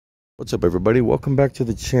What's up, everybody? Welcome back to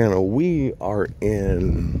the channel. We are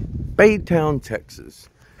in Baytown, Texas,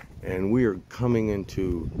 and we are coming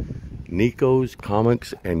into Nico's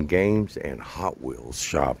Comics and Games and Hot Wheels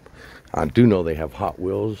shop. I do know they have Hot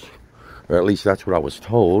Wheels, or at least that's what I was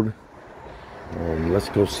told. Let's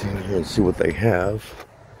go see in here and see what they have.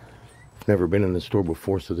 I've never been in the store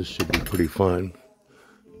before, so this should be pretty fun.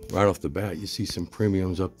 Right off the bat, you see some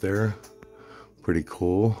premiums up there. Pretty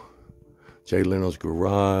cool. Jay Leno's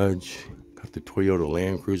Garage. Got the Toyota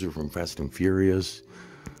Land Cruiser from Fast and Furious.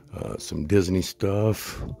 Some Disney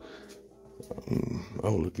stuff.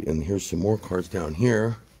 Oh, look, and here's some more cars down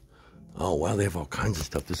here. Oh, wow, they have all kinds of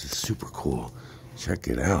stuff. This is super cool. Check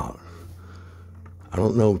it out. I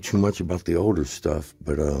don't know too much about the older stuff,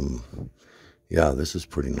 but yeah, this is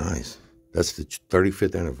pretty nice. That's the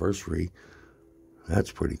 35th anniversary.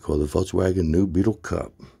 That's pretty cool. The Volkswagen New Beetle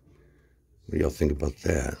Cup. What do y'all think about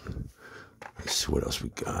that? Let's see what else we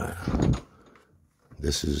got.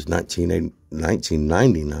 This is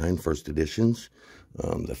 1999 first editions.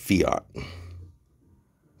 The Fiat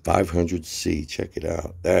 500C. Check it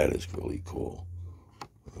out. That is really cool.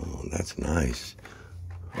 Oh, that's nice.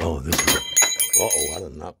 Oh, this is... Uh-oh, I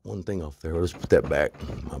done knocked one thing off there. Let's put that back.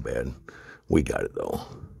 My bad. We got it, though.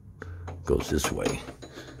 Goes this way.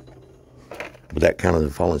 But that kind of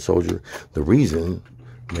the Fallen Soldier. The reason...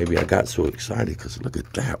 Maybe I got so excited because look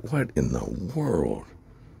at that. What in the world?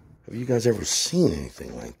 Have you guys ever seen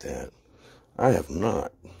anything like that? I have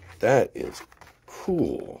not. That is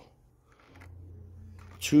cool.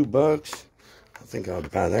 $2? I think I'll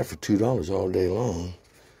buy that for $2 all day long.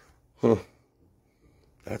 Huh.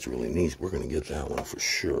 That's really neat. We're going to get that one for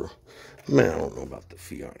sure. Man, I don't know about the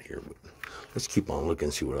Fiat here, but let's keep on looking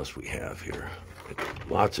and see what else we have here.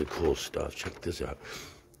 Lots of cool stuff. Check this out.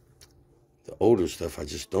 The older stuff, I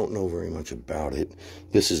just don't know very much about it.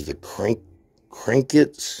 This is the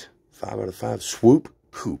Crankits 5 out of 5 Swoop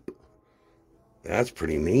Coupe. That's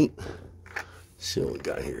pretty neat. Let's see what we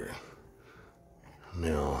got here.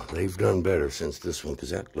 Now, they've done better since this one because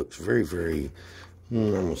that looks very, very, I'm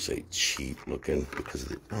going to say cheap looking because of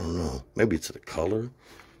the, I don't know. Maybe it's the color.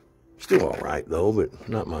 Still all right, though, but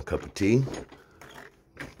not my cup of tea.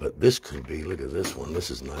 But this could be, look at this one. This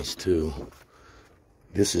is nice, too.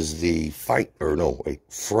 This is the Fright Bike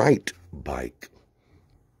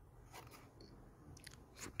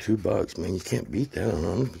for $2. Man, you can't beat that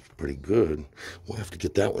on. It's pretty good. We'll have to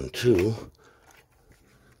get that one too.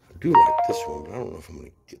 I do like this one, but I don't know if I'm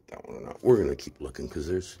going to get that one or not. We're going to keep looking because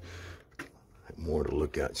there's more to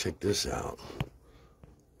look at. Check this out.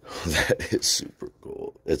 That is super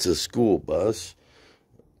cool. It's a school bus.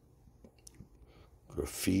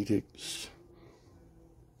 Graffitics.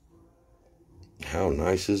 How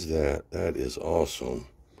nice is that? That is awesome.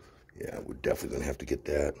 Yeah, we're definitely going to have to get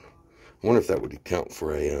that. I wonder if that would count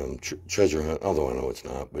for a treasure hunt, although I know it's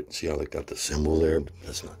not. But see how they got the symbol there? But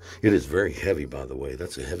that's not. It is very heavy, by the way.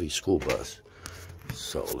 That's a heavy school bus.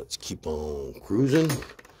 So let's keep on cruising.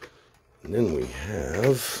 And then we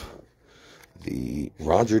have the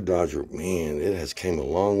Roger Dodger. Man, it has came a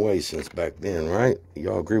long way since back then, right?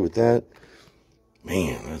 Y'all agree with that?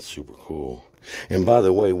 Man, that's super cool. And by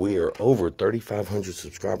the way, we are over 3,500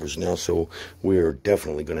 subscribers now, so we are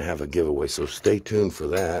definitely going to have a giveaway. So stay tuned for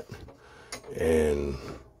that, and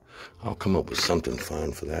I'll come up with something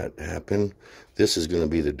fun for that to happen. This is going to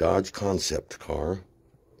be the Dodge Concept car.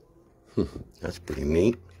 That's pretty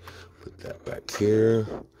neat. Put that back here.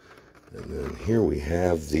 And then here we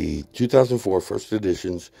have the 2004 first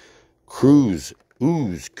editions Cruise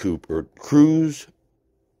Ooze Coupe, or Cruise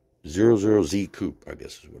 00Z Coupe, I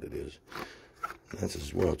guess is what it is. That's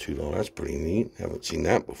as well $2. That's pretty neat. Haven't seen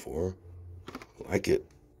that before. Like it.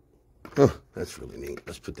 Huh, that's really neat.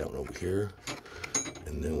 Let's put that one over here.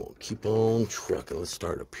 And then we'll keep on trucking. Let's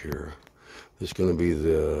start up here. This is going to be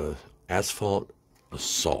the Asphalt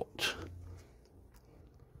Assault.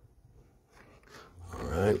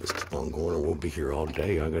 Alright, let's keep on going, and we'll be here all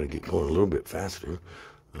day. I got to get going a little bit faster.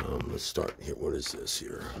 Let's start here. What is this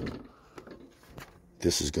here?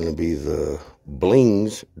 This is going to be the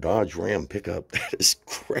Blings Dodge Ram pickup. That is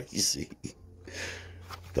crazy.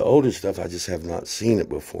 The older stuff, I just have not seen it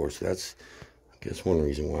before. So that's, I guess, one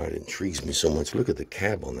reason why it intrigues me so much. Look at the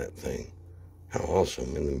cab on that thing. How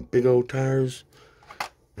awesome. And the big old tires.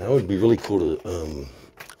 That would be really cool to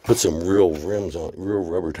put some real rims on, real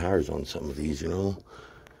rubber tires on some of these, you know.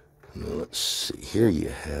 And let's see. Here you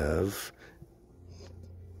have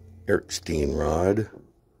Eric Steenrod.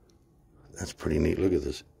 That's pretty neat. Look at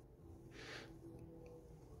this.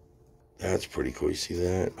 That's pretty cool. You see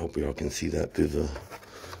that? Hope y'all can see that through the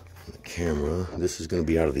camera. This is going to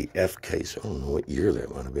be out of the F case. I don't know what year that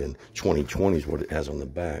might have been. 2020 is what it has on the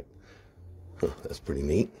back. That's pretty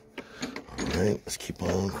neat. All right, let's keep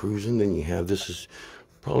on cruising. Then you have, this is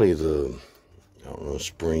probably the, I don't know,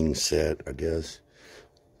 spring set, I guess.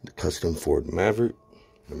 The custom Ford Maverick,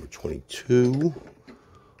 number 22.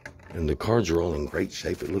 And the cards are all in great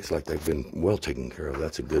shape. It looks like they've been well taken care of.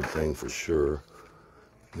 That's a good thing for sure.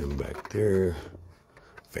 And then back there,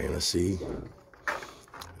 Fantasy.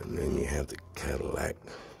 And then you have the Cadillac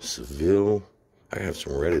Seville. I have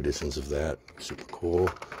some red editions of that. Super cool.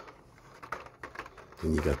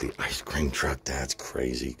 Then you got the ice cream truck. That's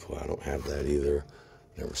crazy cool. I don't have that either.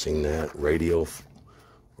 Never seen that. Radio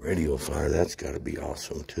Flyer. That's got to be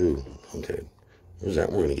awesome too. Okay, there's that.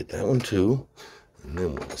 We're going to get that one too. And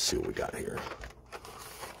then we'll see what we got here.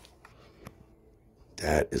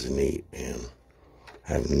 That is neat, man.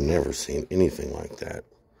 I've never seen anything like that.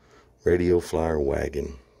 Radio Flyer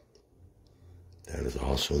wagon. That is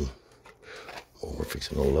awesome. Well, we're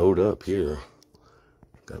fixing to load up here.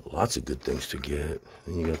 Got lots of good things to get.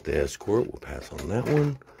 Then you got the Escort. We'll pass on that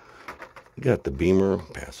one. You got the Beamer.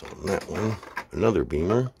 Pass on that one. Another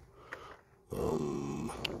Beamer.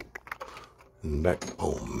 And back.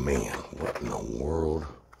 Oh man, what in the world?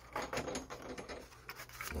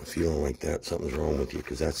 If you don't like that, something's wrong with you,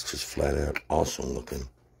 because that's just flat out awesome looking.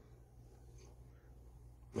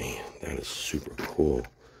 Man, that is super cool.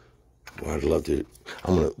 Well, I'd love to.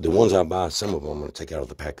 The ones I buy, some of them I'm gonna take out of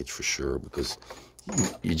the package for sure, because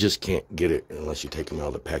you just can't get it unless you take them out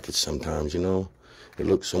of the package sometimes, you know? It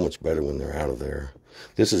looks so much better when they're out of there.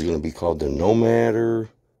 This is going to be called the No Matter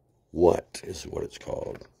What, is what it's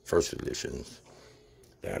called. First editions.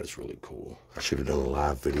 That is really cool. I should have done a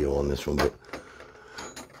live video on this one, but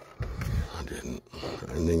I didn't.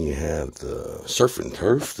 And then you have the Surf and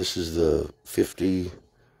Turf. This is the 50th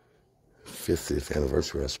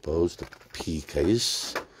anniversary, I suppose. The P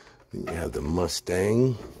case. Then you have the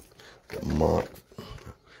Mustang. The Mach.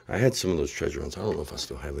 I had some of those treasure hunts. I don't know if I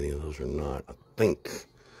still have any of those or not. I think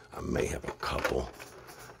I may have a couple.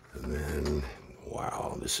 And then,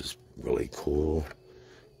 wow, this is really cool.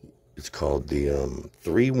 It's called the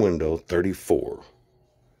 3-window 34.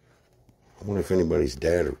 I wonder if anybody's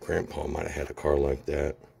dad or grandpa might have had a car like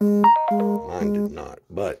that. Mine did not,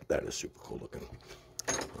 but that is super cool looking.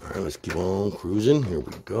 All right, let's keep on cruising. Here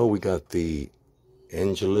we go. We got the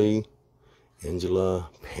Angela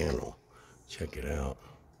panel. Check it out.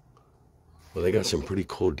 Well, they got some pretty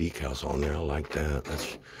cool decals on there. I like that.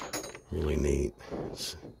 That's really neat.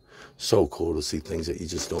 It's so cool to see things that you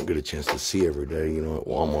just don't get a chance to see every day, you know, at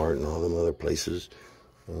Walmart and all them other places.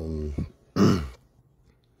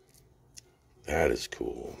 That is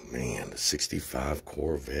cool. Man, the 65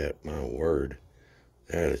 Corvette, my word.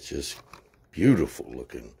 That is just beautiful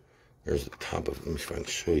looking. There's the top of it. Let me see if I can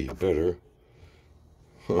show you better.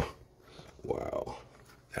 Huh. Wow.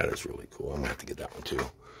 That is really cool. I'm going to have to get that one too.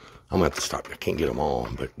 I'm going to have to stop. I can't get them all,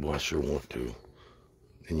 but boy, I sure want to.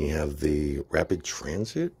 Then you have the Rapid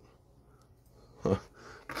Transit. Huh.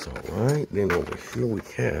 It's all right. Then over here we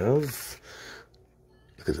have,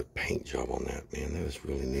 look at the paint job on that, man. That is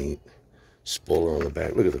really neat. Spoiler on the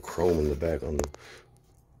back. Look at the chrome in the back on the,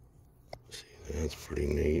 see, that's pretty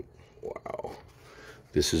neat. Wow.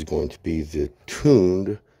 This is going to be the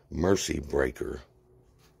tuned Mercy Breaker.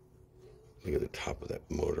 Look at the top of that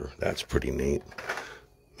motor. That's pretty neat.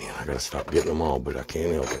 Man, I gotta stop getting them all, but I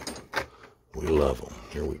can't help it. We love them.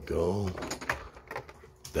 Here we go.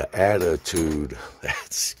 The Attitude.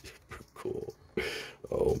 That's super cool.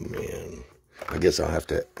 Oh, man. I guess I'll have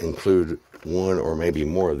to include one or maybe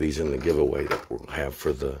more of these in the giveaway that we'll have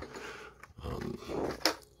for the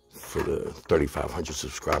 3,500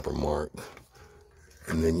 subscriber mark.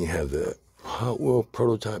 And then you have the Hot Wheel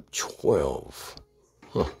Prototype 12.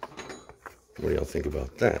 Huh. What do y'all think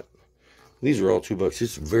about that? These are all $2.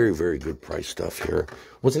 It's very, very good price stuff here.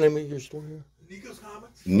 What's the name of your store here? Nico's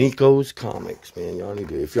Comics. Nico's Comics, man. Y'all need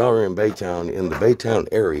to, if y'all are in Baytown, in the Baytown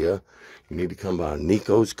area, you need to come by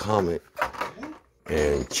Nico's Comic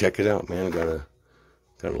and check it out, man. Got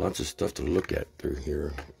lots of stuff to look at through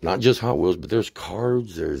here. Not just Hot Wheels, but there's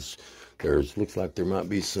cards. There's looks like there might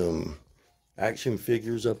be some action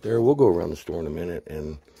figures up there. We'll go around the store in a minute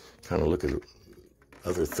and kind of look at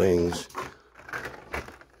other things.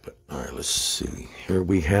 But all right, let's see. Here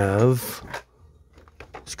we have,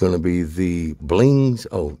 it's going to be the Blings.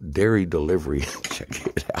 Oh, dairy delivery. Check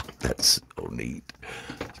it out. That's so neat.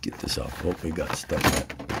 Let's get this off. Oh, it got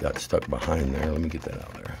stuck behind there. Let me get that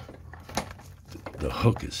out of there. The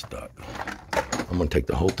hook is stuck. I'm going to take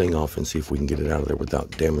the whole thing off and see if we can get it out of there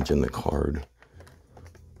without damaging the card.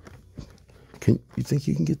 You think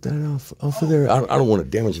you can get that off of there? I don't want to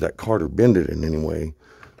damage that card or bend it in any way.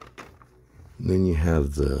 And then you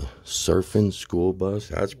have the surfing school bus.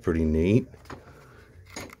 That's pretty neat.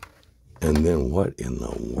 And then what in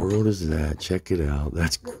the world is that? Check it out.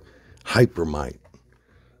 That's Hypermite.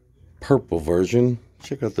 Purple version.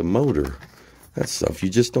 Check out the motor. That's stuff you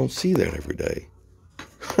just don't see that every day.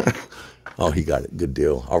 Oh, he got it. Good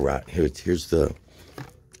deal. All right. Here's the...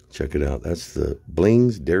 Check it out. That's the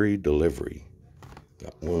Bling's Dairy Delivery.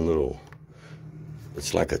 Got one little...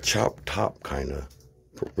 It's like a chopped top kind of.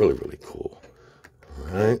 Really, really cool.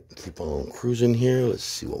 All right. Keep on cruising here. Let's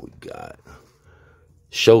see what we got.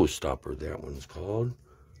 Showstopper, that one's called.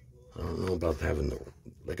 I don't know about having the...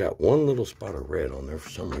 They got one little spot of red on there for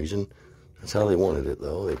some reason. That's how they wanted it,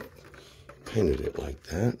 though. They painted it like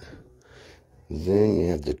that. Then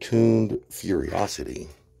you have the tuned Furiosity.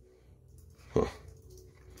 Huh.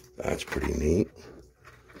 That's pretty neat.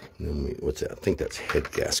 And then what's that? I think that's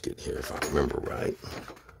head gasket here, if I remember right.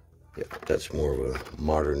 Yeah, that's more of a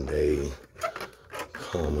modern day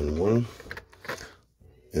common one.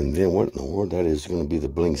 And then what in the world? That is going to be the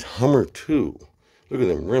Bling's Hummer 2. Look at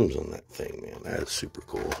them rims on that thing, man. That is super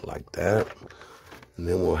cool. I like that. And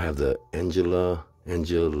then we'll have the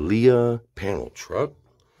Angelia panel truck.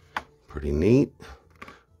 Pretty neat.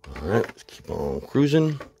 All right, let's keep on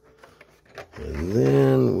cruising. And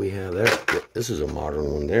then we have that. This is a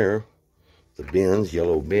modern one there. The Benz,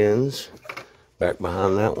 yellow Benz. Back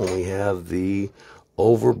behind that one, we have the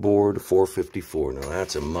Overboard 454. Now,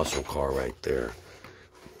 that's a muscle car right there.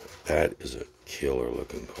 That is a killer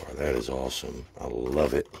looking car. That is awesome. I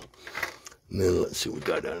love it. And then let's see what we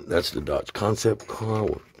got down. That's the Dodge concept car.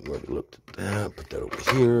 We already looked at that. Put that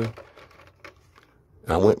over here.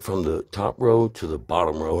 And I went from the top row to the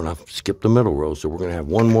bottom row, and I skipped the middle row. So we're going to have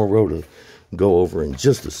one more row to go over in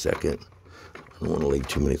just a second. I don't want to leave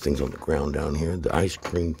too many things on the ground down here. The ice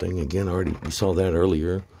cream thing, again, we saw that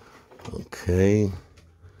earlier. Okay.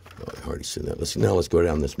 I already said that. Let's go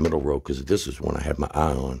down this middle row, because this is one I had my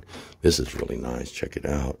eye on. This is really nice. Check it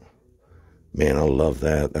out. Man, I love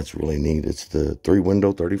that. That's really neat. It's the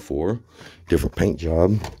 3-window 34. Different paint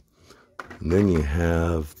job. And then you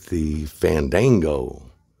have the Fandango.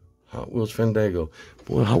 Hot Wheels Fandango.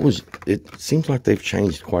 Boy, it seems like they've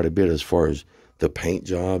changed quite a bit as far as the paint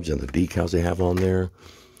jobs and the decals they have on there.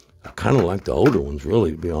 I kind of like the older ones,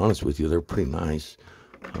 really, to be honest with you. They're pretty nice.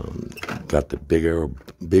 Got the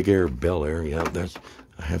Big Air Bel Air. Yeah,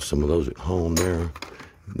 I have some of those at home there.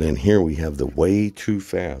 Then here we have the Way Too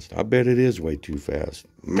Fast. I bet it is way too fast.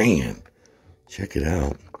 Man, check it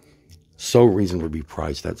out. So reasonably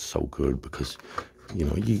priced. That's so good, because, you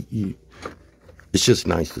know, it's just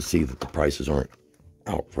nice to see that the prices aren't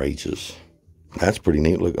outrageous. That's pretty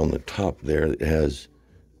neat. Look on the top there. It has,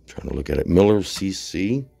 trying to look at it, Miller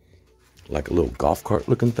CC, like a little golf cart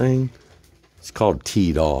looking thing. It's called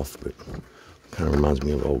Teed Off, but kind of reminds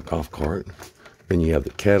me of an old golf cart. Then you have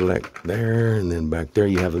the Cadillac there, and then back there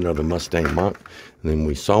you have another Mustang Mach. And then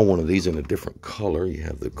we saw one of these in a different color. You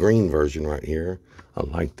have the green version right here. I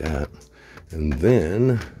like that. And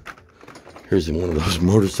then here's one of those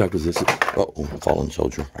motorcycles. Uh-oh, Fallen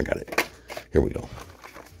Soldier. I got it. Here we go.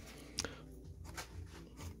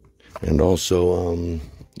 And also,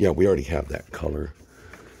 yeah, we already have that color.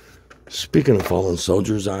 Speaking of fallen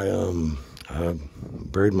soldiers, I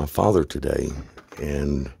buried my father today,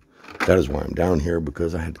 and that is why I'm down here,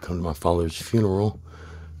 because I had to come to my father's funeral,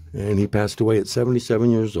 and he passed away at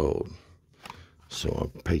 77 years old.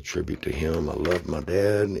 So I pay tribute to him. I loved my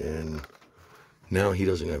dad, and now he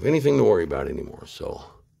doesn't have anything to worry about anymore, so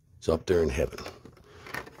it's up there in heaven.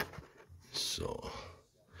 So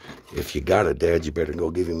if you got a dad, you better go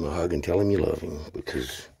give him a hug and tell him you love him,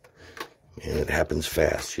 because, man, it happens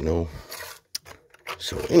fast, you know.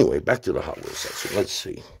 So anyway, back to the Hot Wheels section. Let's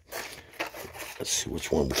see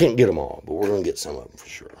which one. We can't get them all, but we're going to get some of them for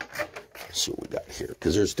sure. Let's see what we got here,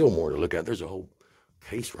 because there's still more to look at. There's a whole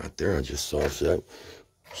case right there I just saw. So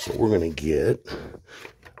we're going to get,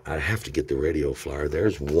 I have to get the radio flyer.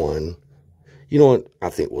 There's one. You know what? I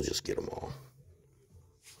think we'll just get them all.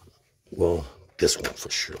 Well, this one for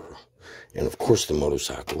sure. And, of course, the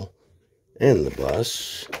motorcycle and the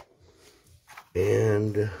bus.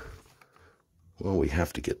 And, well, we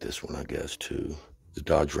have to get this one, I guess, too. The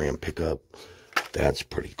Dodge Ram pickup. That's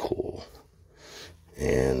pretty cool.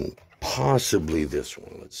 And possibly this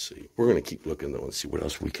one. Let's see. We're going to keep looking, though, and see what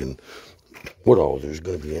else we can, what all there's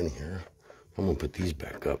going to be in here. I'm going to put these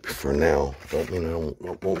back up for now. But, you know,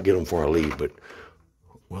 I won't get them before I leave. But,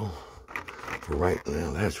 well, for right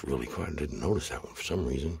now, that's really cool. I didn't notice that one for some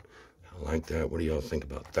reason. I like that. What do y'all think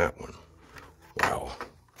about that one? Wow.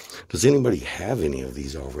 Does anybody have any of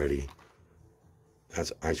these already?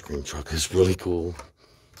 That's an ice cream truck. It's really cool.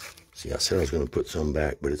 See, I said I was going to put some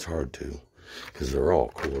back, but it's hard to. because they're all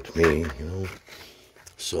cool to me, you know.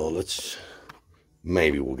 So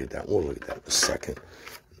maybe we'll get that. We'll look at that in a second.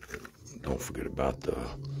 Don't forget about the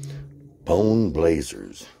Bone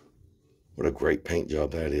Blazers. What a great paint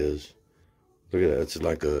job that is. Look at that. It's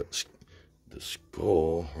like the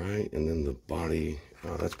skull, right? And then the body.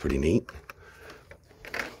 Oh, that's pretty neat.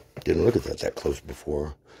 Didn't look at that close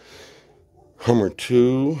before. Hummer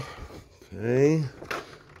 2. Okay.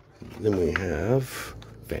 Then we have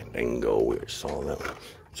Fandango. We saw that one. I'm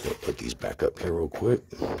just going to put these back up here real quick.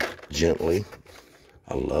 Gently.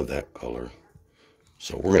 I love that color.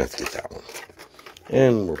 So we're going to have to get that one.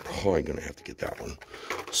 And we're probably going to have to get that one.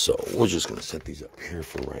 So we're just going to set these up here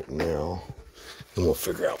for right now. And we'll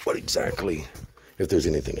figure out what exactly, if there's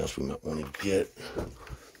anything else we might want to get.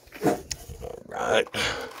 All right.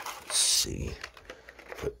 Let's see.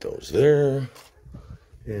 Put those there.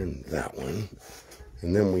 And that one.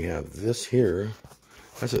 And then we have this here.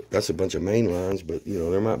 That's a bunch of main lines, but you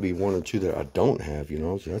know, there might be one or two that I don't have, you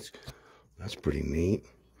know, so that's pretty neat.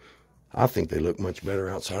 I think they look much better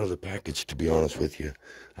outside of the package, to be honest with you.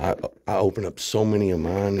 I open up so many of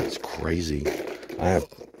mine, it's crazy. I have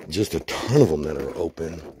just a ton of them that are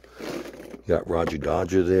open. Got Roger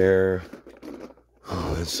Dodger there.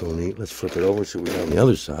 Oh, that's so neat. Let's flip it over, see what we got on the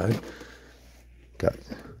other side.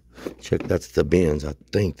 Check, that's the Benz. I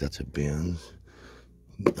think that's a Benz.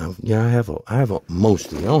 Yeah, I have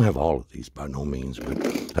most of them. I don't have all of these by no means, but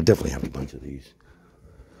I definitely have a bunch of these.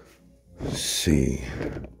 Let's see.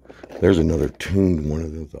 There's another tuned one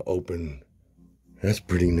of the open. That's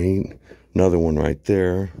pretty neat. Another one right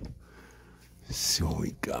there. Let's see what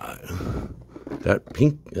we got. That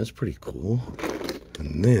pink, that's pretty cool.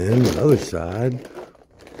 And then the other side,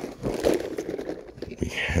 we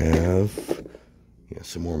have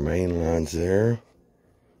some more main lines there.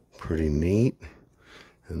 Pretty neat.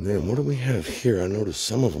 And then what do we have here? I noticed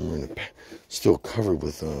some of them are still covered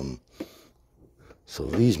with so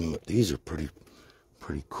these are pretty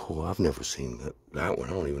cool. I've never seen that one.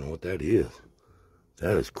 I don't even know what that is.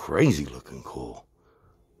 That is crazy looking cool.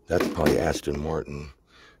 That's probably Aston Martin.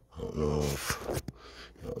 I don't know if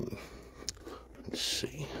let's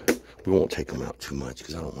see. We won't take them out too much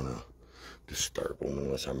because I don't want to disturb them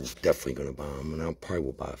unless I'm definitely going to buy them, and I probably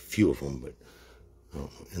will buy a few of them. But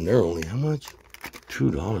and they're only how much?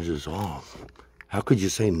 $2 is off. How could you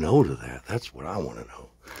say no to that? That's what I want to know.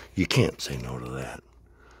 You can't say no to that.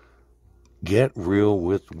 Get real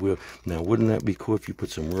with Will. Now, wouldn't that be cool if you put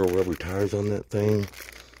some real rubber tires on that thing?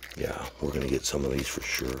 Yeah, we're going to get some of these for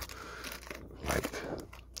sure. Like,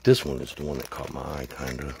 this one is the one that caught my eye,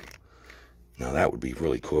 kind of. Now, that would be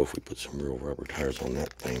really cool if we put some real rubber tires on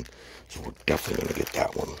that thing. So we're definitely going to get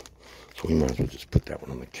that one. So we might as well just put that one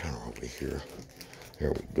on the counter over here.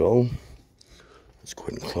 There we go. Let's go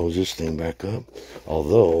ahead and close this thing back up.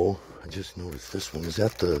 Although, I just noticed this one. Is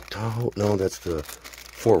that the Tahoe? No, that's the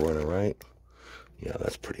 4Runner, right? Yeah,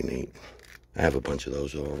 that's pretty neat. I have a bunch of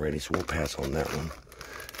those already, so we'll pass on that one.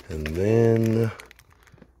 And then,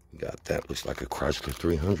 got that. Looks like a Chrysler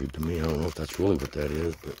 300 to me. I don't know if that's really what that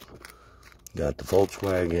is, but got the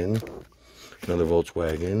Volkswagen. Another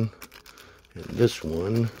Volkswagen. And this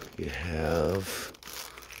one, you have,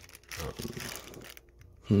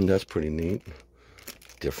 that's pretty neat.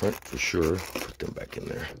 Different for sure. Put them back in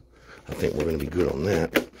there. I think we're going to be good on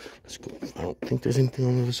that. Let's go. I don't think there's anything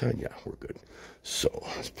on the other side. Yeah, we're good. So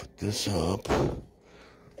let's put this up.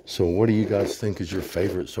 So what do you guys think is your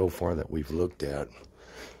favorite so far that we've looked at?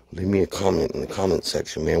 Leave me a comment in the comment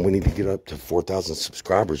section, man. We need to get up to 4,000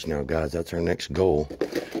 subscribers now, guys. That's our next goal.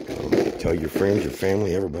 Tell your friends, your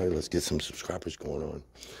family, everybody. Let's get some subscribers going on.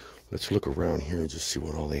 Let's look around here and just see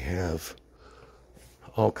what all they have.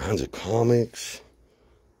 All kinds of comics.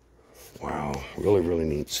 Wow, really, really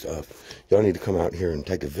neat stuff. Y'all need to come out here and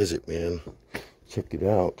take a visit, man. Check it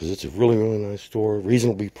out, because it's a really, really nice store.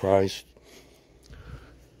 Reasonably priced.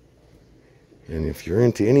 And if you're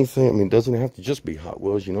into anything, I mean, it doesn't have to just be Hot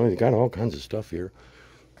Wheels, you know. You got all kinds of stuff here.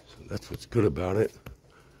 So that's what's good about it.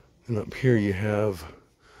 And up here you have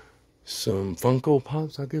some Funko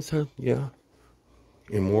Pops, I guess. Yeah.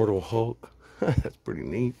 Immortal Hulk. That's pretty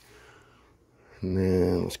neat. And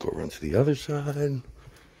then let's go around to the other side.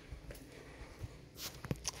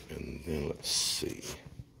 And then let's see.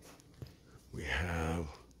 We have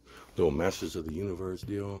little Masters of the Universe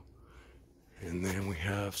deal. And then we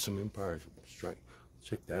have some Empire Strike.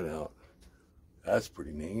 Check that out. That's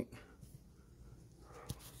pretty neat.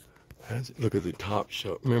 Look at the top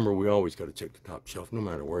shelf. Remember, we always got to check the top shelf. No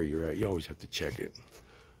matter where you're at, you always have to check it.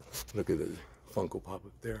 Look at the Funko Pop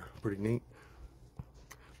up there. Pretty neat.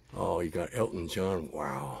 Oh, you got Elton John.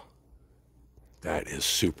 Wow. That is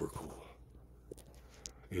super cool.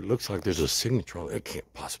 It looks like there's a signature on it. It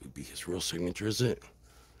can't possibly be his real signature, is it?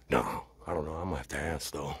 No, I don't know. I'm gonna have to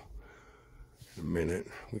ask though. In a minute.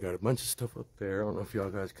 We got a bunch of stuff up there. I don't know if y'all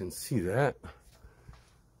guys can see that.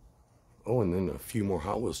 Oh, and then a few more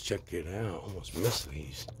Hot Wheels. Check it out. Almost missed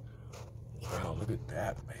these. Wow, look at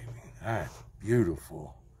that, baby. That's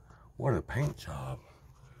beautiful. What a paint job.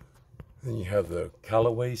 Then you have the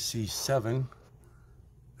Callaway C7.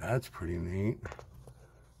 That's pretty neat.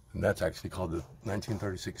 And that's actually called the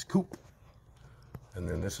 1936 Coupe. And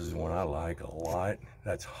then this is one I like a lot.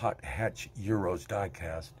 That's Hot Hatch Euros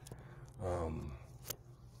diecast.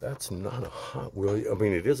 That's not a Hot Wheel. I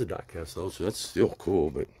mean, it is a diecast though, so that's still cool.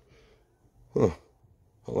 But, I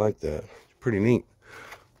like that. It's pretty neat.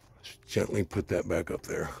 Just gently put that back up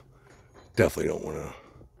there. Definitely don't want to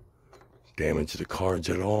damage the cards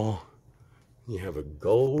at all. You have a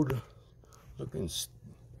gold looking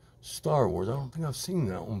Star Wars. I don't think I've seen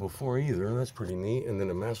that one before either. That's pretty neat. And then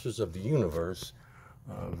a Masters of the Universe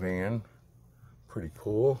van. Pretty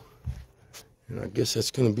cool. And I guess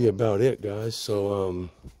that's going to be about it, guys. So,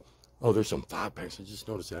 oh, there's some 5-packs. I just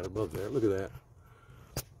noticed that above there. Look at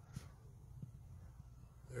that.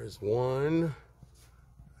 There's one.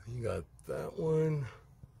 You got that one.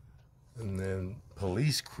 And then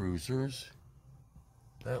police cruisers.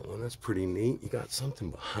 That one, that's pretty neat. You got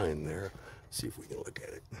something behind there. Let's see if we can look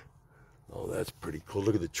at it. Oh, that's pretty cool.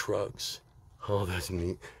 Look at the trucks. Oh, that's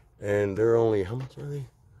neat. And they're only, how much are they?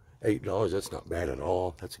 $8. That's not bad at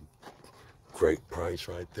all. That's a great price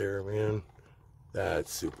right there, man.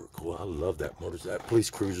 That's super cool. I love that motorcycle. That police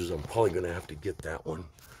cruisers, I'm probably going to have to get that one.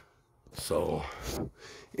 So,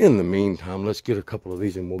 in the meantime, let's get a couple of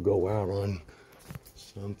these and we'll go out on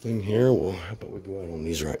something here. Well, how about we go out on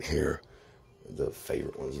these right here? The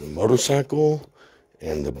favorite ones, the motorcycle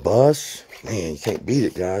and the bus. Man, you can't beat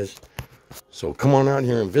it, guys. So come on out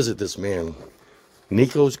here and visit this man,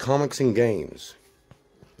 Nico's Comics and Games.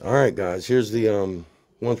 All right, guys, here's the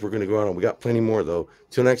ones we're going to go out on. We got plenty more, though.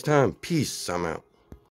 Till next time, peace. I'm out.